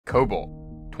Cobalt,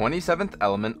 27th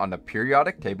element on the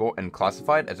periodic table and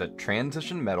classified as a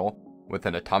transition metal with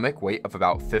an atomic weight of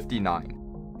about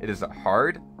 59. It is a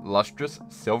hard, lustrous,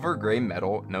 silver-gray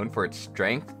metal known for its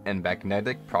strength and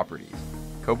magnetic properties.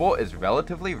 Cobalt is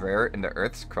relatively rare in the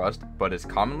Earth's crust, but is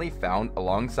commonly found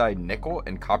alongside nickel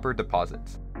and copper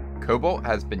deposits. Cobalt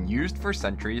has been used for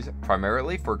centuries,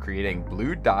 primarily for creating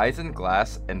blue dyes in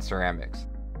glass and ceramics,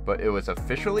 but it was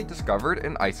officially discovered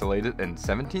and isolated in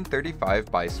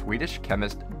 1735 by Swedish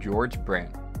chemist George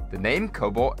Brandt. The name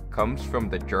cobalt comes from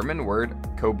the German word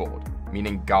kobold,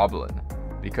 meaning goblin,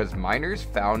 because miners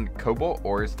found cobalt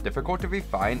ores difficult to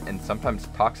refine and sometimes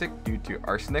toxic due to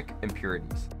arsenic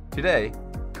impurities. Today,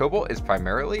 cobalt is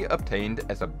primarily obtained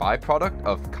as a byproduct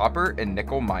of copper and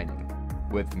nickel mining,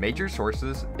 with major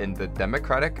sources in the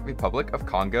Democratic Republic of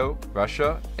Congo,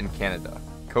 Russia, and Canada.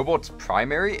 Cobalt's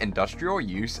primary industrial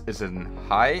use is in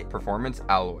high-performance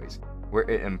alloys, where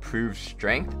it improves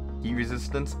strength, heat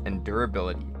resistance, and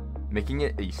durability, making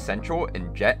it essential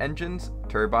in jet engines,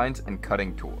 turbines, and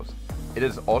cutting tools. It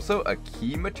is also a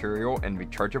key material in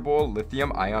rechargeable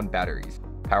lithium-ion batteries,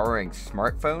 powering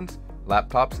smartphones,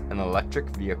 laptops, and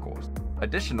electric vehicles.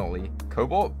 Additionally,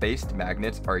 cobalt-based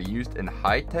magnets are used in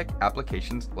high-tech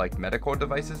applications like medical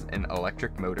devices and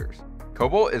electric motors.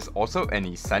 Cobalt is also an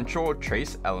essential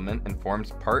trace element and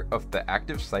forms part of the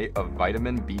active site of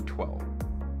vitamin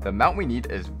B12. The amount we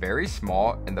need is very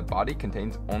small and the body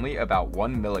contains only about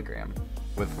 1 milligram,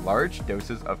 with large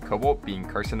doses of cobalt being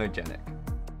carcinogenic.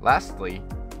 Lastly,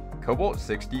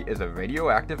 Cobalt-60 is a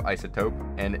radioactive isotope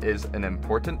and is an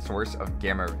important source of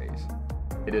gamma rays.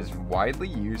 It is widely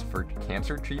used for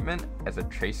cancer treatment, as a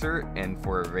tracer, and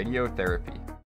for radiotherapy.